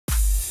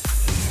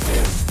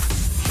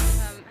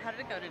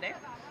go today?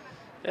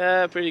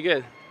 Yeah, pretty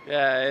good.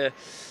 Yeah,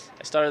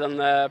 I started on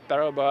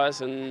parallel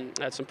bars and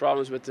had some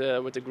problems with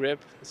the grip,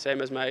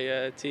 same as my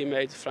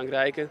teammate Frank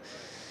Rijken.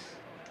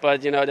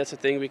 But you know that's a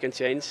thing we can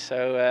change.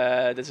 So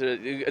that's a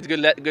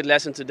good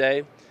lesson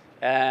today.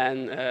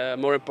 And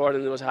more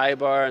important, it was high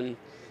bar, and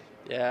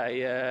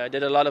yeah, I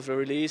did a lot of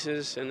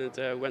releases, and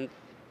it went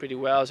pretty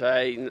well. So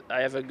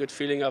I have a good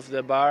feeling of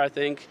the bar. I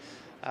think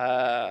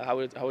how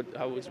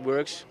it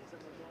works.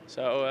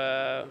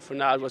 So for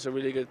now, it was a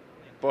really good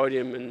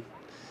podium, and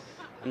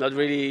I'm not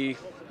really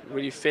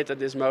fit at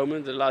this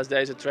moment. The last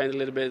days I trained a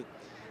little bit,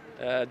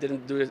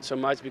 didn't do it so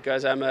much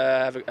because I'm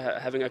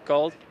having a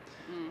cold.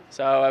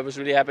 So I was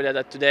really happy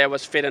that today I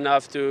was fit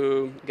enough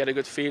to get a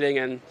good feeling,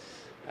 and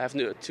I have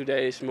 2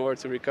 days more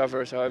to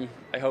recover. So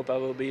I hope I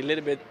will be a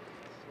little bit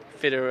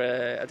fitter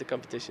at the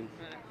competition.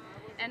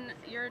 And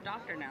you're a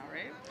doctor now,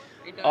 right?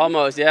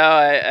 Almost,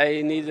 yeah.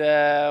 I need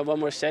one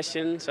more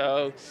session.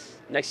 So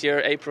next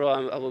year, April,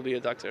 I will be a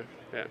doctor.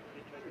 Yeah.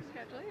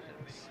 Congratulations.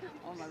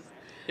 Almost.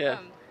 Yeah.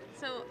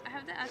 So I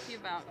have to ask you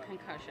about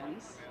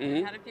concussions. Mm-hmm.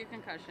 You had a few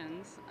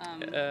concussions.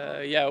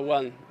 Yeah,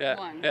 one. Yeah.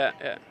 One. Yeah,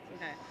 yeah.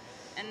 Okay.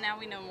 And now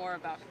we know more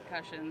about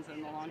concussions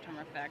and the long-term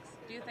effects.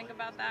 Do you think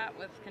about that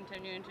with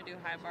continuing to do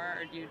high bar,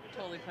 or do you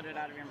totally put it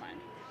out of your mind?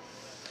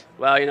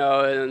 Well, you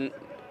know,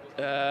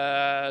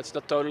 it's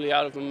not totally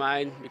out of my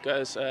mind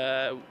because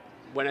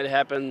when it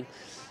happened,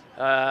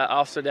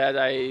 after that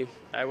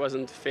I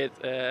wasn't fit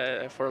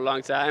for a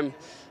long time.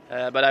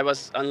 But I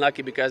was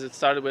unlucky because it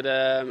started with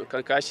a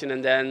concussion,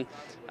 and then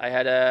I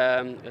had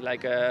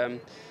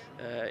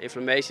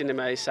inflammation in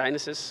my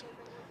sinuses.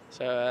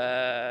 So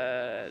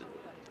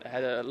I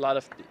had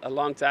a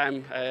long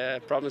time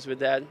problems with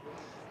that.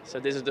 So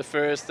this is the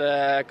first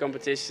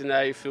competition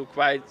I feel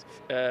quite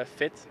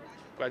fit,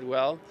 quite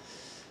well.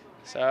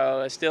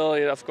 So still,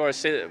 you know, of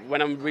course,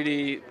 when I'm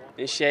really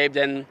in shape,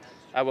 then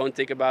I won't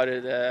think about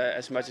it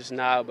as much as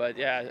now. But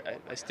yeah,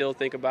 I still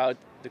think about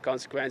the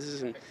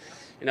consequences, and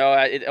you know,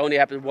 it only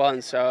happened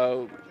once,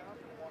 so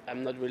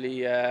I'm not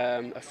really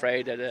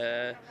afraid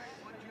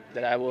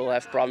that I will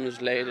have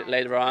problems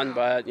later on.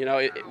 But you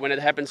know, when it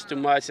happens too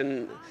much,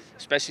 and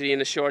especially in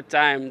a short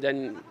time,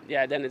 then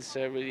yeah, then it's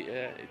really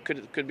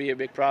it could be a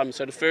big problem.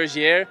 So the first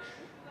year,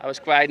 I was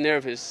quite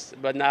nervous,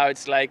 but now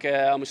it's like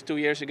almost 2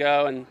 years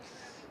ago, and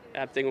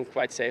I think I'm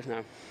quite safe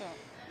now. Cool.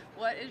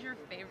 What is your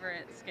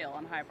favorite skill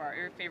on high bar?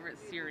 Your favorite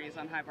series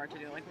on high bar to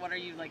do? Like, what are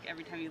you like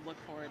every time you look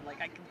forward?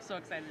 Like, I'm so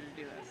excited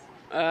to do this.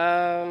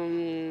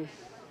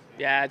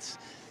 Yeah,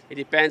 it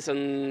depends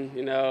on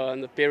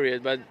on the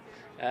period, but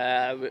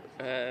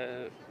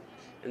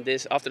in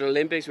this after the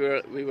Olympics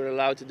we were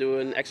allowed to do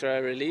an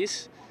extra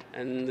release,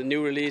 and the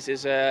new release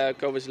is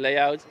Kova's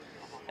layout,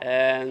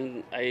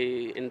 and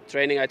in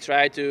training I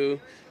try to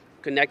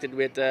connect it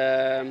with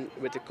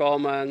the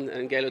Coleman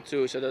and Galo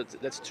 2, so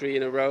that's 3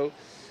 in a row.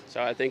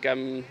 So I think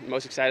I'm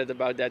most excited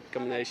about that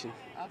combination.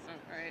 Awesome,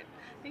 all right.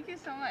 Thank you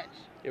so much.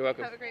 You're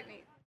welcome. Have a great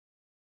meet.